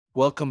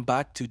Welcome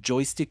back to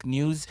Joystick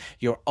News,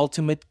 your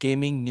ultimate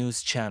gaming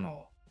news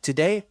channel.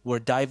 Today, we're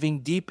diving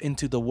deep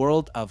into the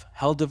world of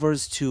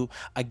Helldivers 2,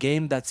 a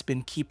game that's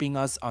been keeping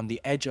us on the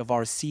edge of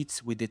our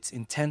seats with its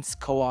intense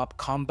co-op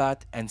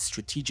combat and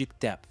strategic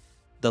depth.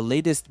 The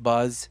latest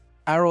buzz,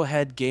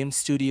 Arrowhead Game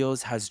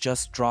Studios has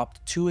just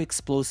dropped two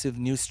explosive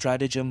new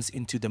stratagems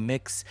into the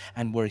mix,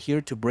 and we're here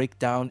to break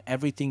down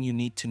everything you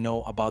need to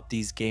know about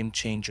these game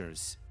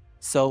changers.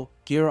 So,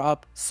 gear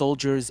up,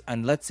 soldiers,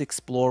 and let's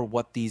explore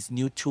what these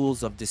new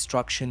tools of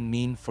destruction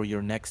mean for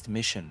your next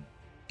mission.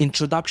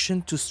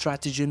 Introduction to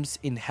Stratagems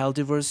in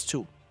Helldivers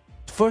 2.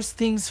 First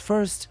things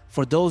first,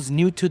 for those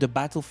new to the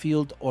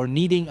battlefield or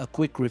needing a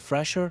quick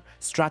refresher,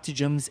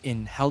 stratagems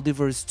in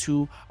Helldivers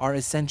 2 are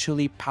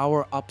essentially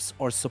power-ups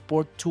or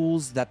support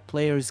tools that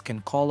players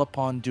can call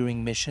upon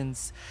during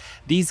missions.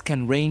 These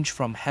can range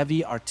from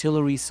heavy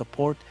artillery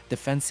support,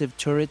 defensive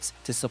turrets,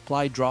 to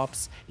supply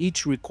drops,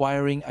 each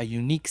requiring a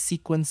unique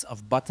sequence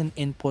of button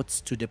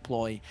inputs to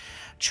deploy.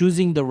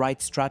 Choosing the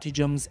right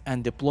stratagems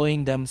and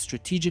deploying them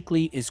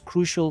strategically is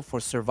crucial for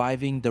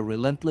surviving the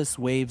relentless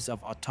waves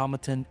of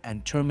automaton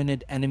and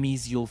terminid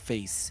enemies you'll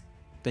face.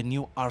 The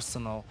new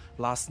arsenal,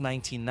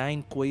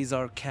 LAS-99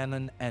 Quasar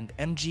Cannon and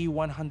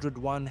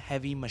MG-101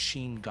 heavy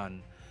machine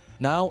gun.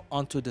 Now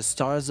onto the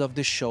stars of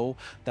the show,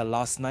 the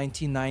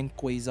LAS-99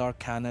 Quasar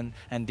Cannon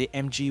and the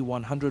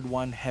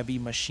MG-101 heavy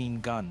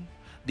machine gun.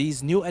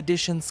 These new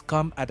additions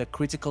come at a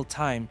critical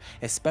time,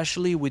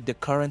 especially with the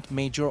current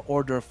major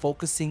order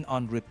focusing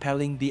on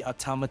repelling the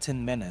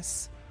automaton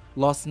menace.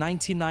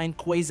 LAS-99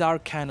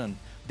 Quasar Cannon.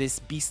 This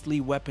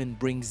beastly weapon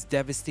brings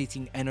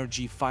devastating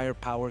energy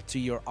firepower to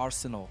your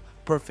arsenal,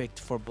 perfect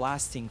for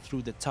blasting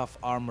through the tough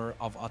armor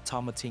of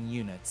automaton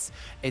units.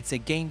 It's a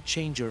game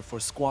changer for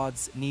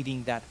squads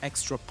needing that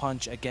extra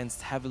punch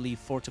against heavily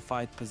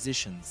fortified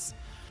positions.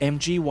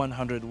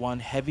 MG-101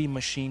 heavy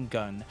machine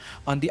gun.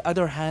 On the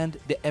other hand,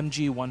 the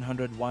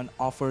MG-101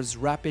 offers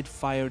rapid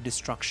fire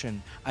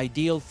destruction,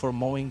 ideal for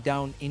mowing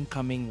down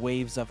incoming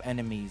waves of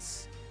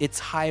enemies. Its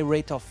high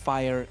rate of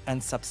fire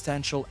and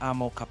substantial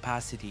ammo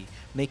capacity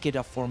make it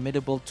a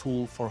formidable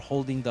tool for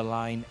holding the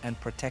line and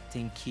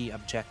protecting key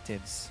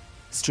objectives.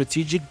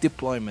 Strategic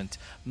deployment,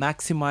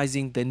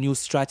 maximizing the new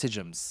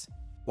stratagems.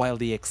 While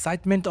the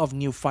excitement of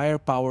new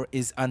firepower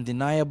is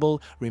undeniable,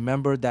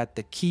 remember that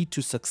the key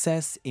to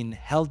success in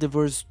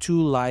Helldivers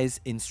 2 lies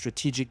in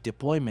strategic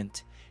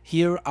deployment.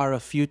 Here are a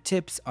few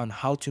tips on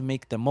how to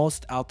make the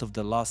most out of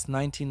the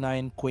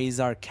LAS-99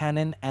 Quasar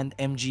Cannon and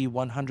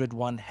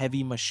MG-101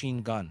 heavy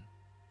machine gun.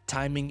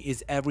 Timing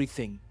is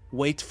everything.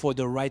 Wait for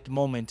the right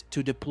moment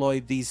to deploy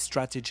these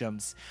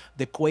stratagems.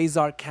 The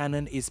Quasar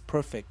Cannon is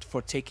perfect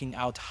for taking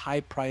out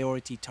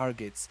high-priority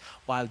targets,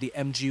 while the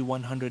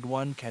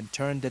MG-101 can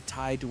turn the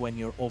tide when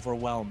you're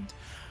overwhelmed.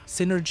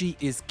 Synergy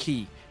is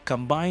key.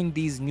 Combine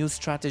these new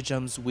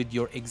stratagems with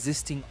your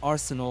existing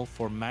arsenal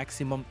for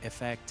maximum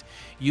effect.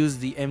 Use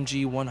the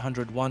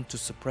MG-101 to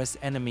suppress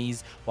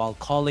enemies while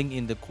calling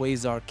in the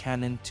Quasar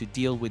Cannon to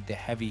deal with the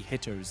heavy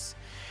hitters.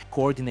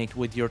 Coordinate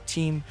with your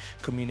team.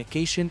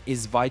 Communication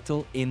is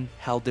vital in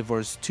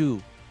Helldivers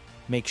 2.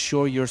 Make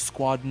sure your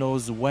squad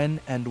knows when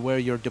and where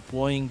you're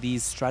deploying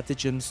these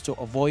stratagems to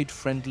avoid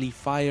friendly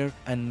fire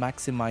and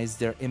maximize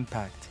their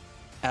impact.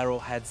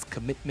 Arrowhead's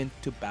commitment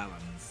to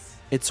balance.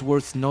 It's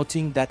worth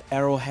noting that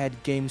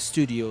Arrowhead Game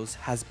Studios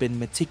has been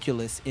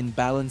meticulous in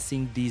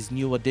balancing these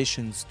new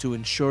additions to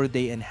ensure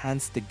they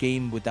enhance the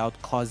game without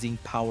causing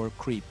power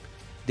creep.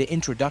 The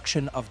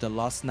introduction of the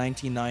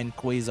LAS-99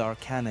 Quasar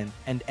Cannon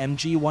and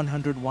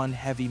MG-101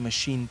 heavy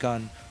machine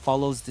gun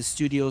follows the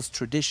studio's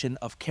tradition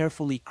of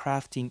carefully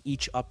crafting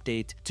each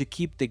update to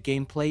keep the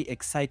gameplay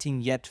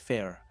exciting yet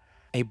fair.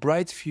 A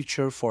bright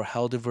future for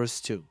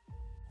Helldivers 2.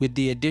 With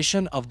the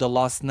addition of the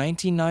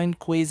LAS-99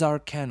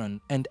 Quasar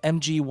Cannon and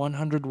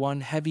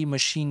MG-101 heavy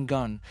machine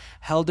gun,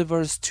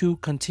 Helldivers 2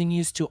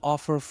 continues to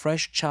offer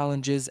fresh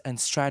challenges and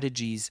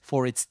strategies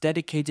for its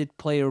dedicated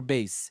player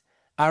base.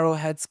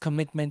 Arrowhead's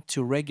commitment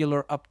to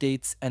regular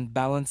updates and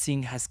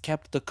balancing has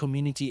kept the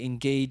community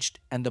engaged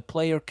and the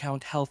player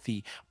count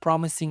healthy,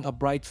 promising a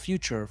bright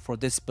future for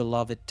this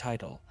beloved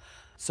title.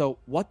 So,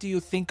 what do you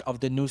think of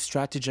the new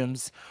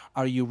stratagems?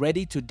 Are you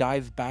ready to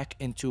dive back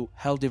into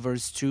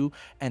Helldivers 2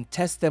 and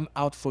test them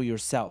out for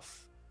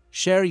yourself?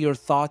 Share your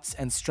thoughts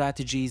and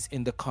strategies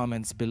in the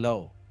comments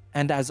below.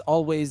 And as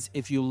always,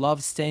 if you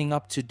love staying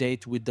up to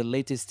date with the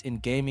latest in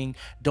gaming,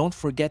 don't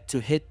forget to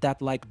hit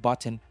that like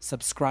button,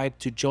 subscribe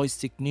to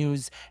Joystick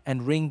News,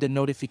 and ring the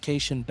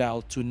notification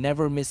bell to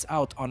never miss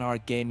out on our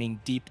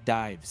gaming deep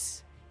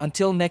dives.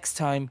 Until next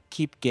time,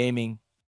 keep gaming.